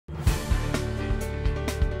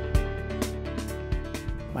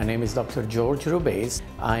My name is Dr. George Rubeiz.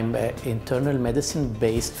 I'm an internal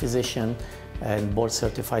medicine-based physician and board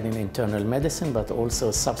certified in internal medicine, but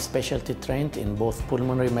also subspecialty trained in both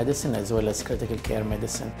pulmonary medicine as well as critical care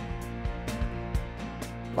medicine.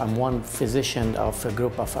 I'm one physician of a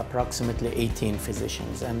group of approximately 18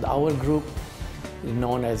 physicians, and our group,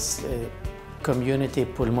 known as community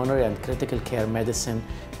pulmonary and critical care medicine,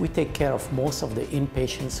 we take care of most of the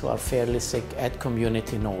inpatients who are fairly sick at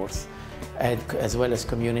Community North, as well as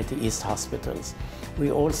Community East hospitals.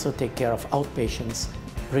 We also take care of outpatients,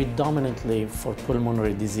 predominantly for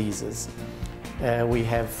pulmonary diseases. We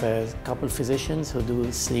have a couple physicians who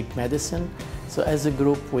do sleep medicine. So as a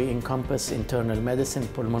group, we encompass internal medicine,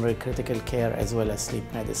 pulmonary critical care, as well as sleep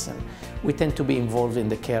medicine. We tend to be involved in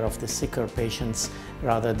the care of the sicker patients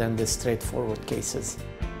rather than the straightforward cases.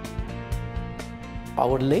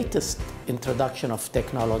 Our latest introduction of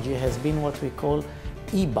technology has been what we call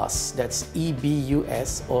EBUS, that's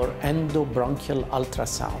EBUS, or Endobronchial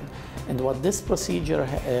Ultrasound. And what this procedure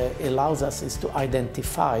allows us is to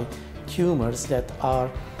identify tumors that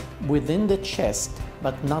are within the chest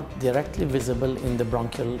but not directly visible in the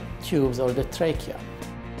bronchial tubes or the trachea.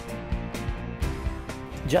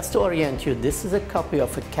 Just to orient you, this is a copy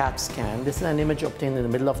of a CAT scan. This is an image obtained in the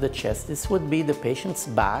middle of the chest. This would be the patient's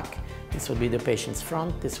back, this would be the patient's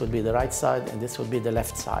front, this would be the right side, and this would be the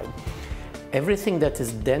left side. Everything that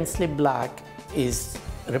is densely black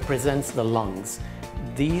represents the lungs.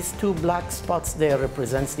 These two black spots there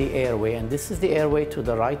represents the airway, and this is the airway to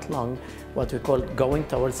the right lung, what we call going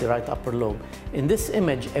towards the right upper lobe. In this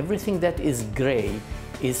image, everything that is gray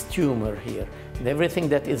is tumor here, and everything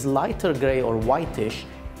that is lighter gray or whitish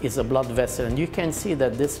is a blood vessel. And you can see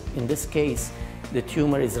that in this case, the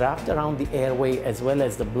tumor is wrapped around the airway as well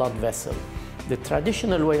as the blood vessel. The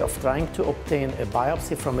traditional way of trying to obtain a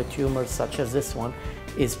biopsy from a tumor such as this one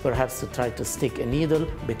is perhaps to try to stick a needle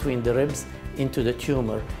between the ribs into the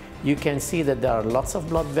tumor. You can see that there are lots of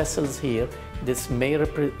blood vessels here. This may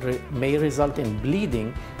result in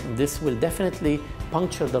bleeding, and this will definitely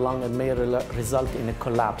puncture the lung and may result in a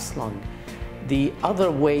collapsed lung. The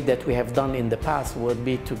other way that we have done in the past would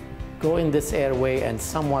be to go in this airway and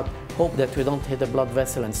somewhat hope that we don't hit a blood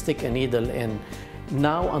vessel and stick a needle in.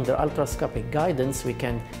 Now, under ultrascopic guidance, we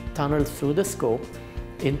can tunnel through the scope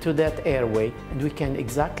into that airway, and we can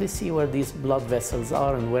exactly see where these blood vessels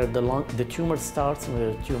are and where the tumor starts and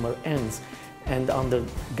where the tumor ends. And under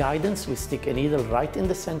guidance, we stick a needle right in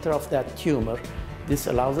the center of that tumor. This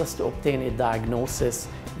allows us to obtain a diagnosis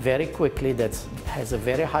very quickly that has a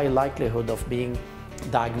very high likelihood of being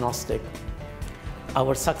diagnostic.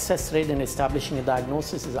 Our success rate in establishing a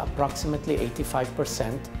diagnosis is approximately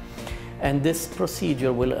 85%. And this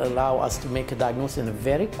procedure will allow us to make a diagnosis in a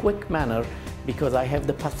very quick manner, because I have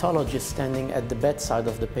the pathologist standing at the bedside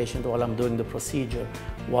of the patient while I'm doing the procedure.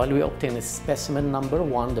 While we obtain a specimen number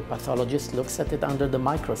 1, the pathologist looks at it under the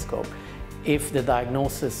microscope. If the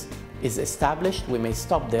diagnosis is established, we may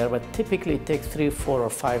stop there, but typically it takes 3, 4, or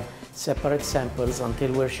 5 separate samples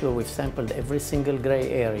until we're sure we've sampled every single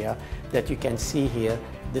gray area that you can see here.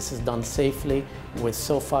 This is done safely.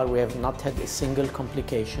 So far, we have not had a single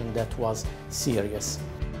complication that was serious.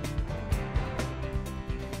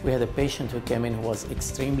 We had a patient who came in who was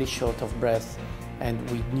extremely short of breath, and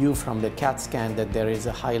we knew from the CAT scan that there is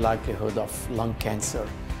a high likelihood of lung cancer.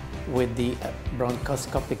 With the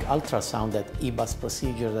bronchoscopic ultrasound, that EBUS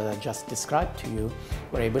procedure that I just described to you,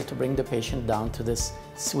 we're able to bring the patient down to this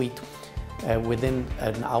suite. Within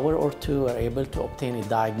an hour or two, we're able to obtain a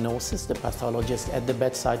diagnosis. The pathologist at the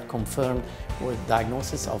bedside confirmed with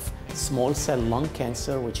diagnosis of small cell lung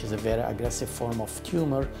cancer, which is a very aggressive form of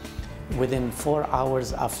tumor. Within 4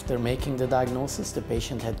 hours after making the diagnosis, the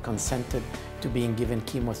patient had consented to being given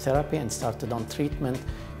chemotherapy and started on treatment.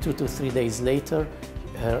 2 to 3 days later,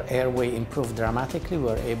 her airway improved dramatically. We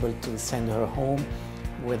were able to send her home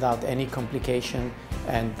without any complication,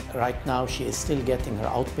 and right now she is still getting her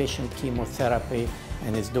outpatient chemotherapy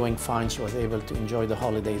and is doing fine. She was able to enjoy the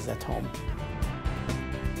holidays at home.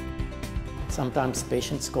 Sometimes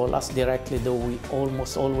patients call us directly, though we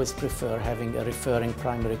almost always prefer having a referring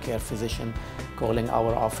primary care physician calling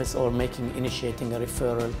our office or initiating a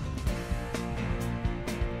referral.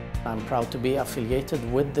 I'm proud to be affiliated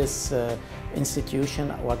with this institution.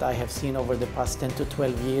 What I have seen over the past 10 to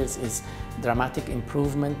 12 years is dramatic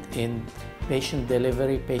improvement in patient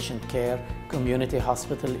delivery, patient care. Community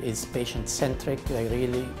hospital is patient-centric. They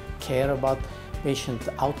really care about patient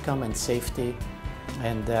outcome and safety,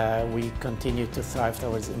 and we continue to thrive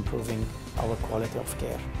towards improving our quality of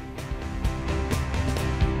care.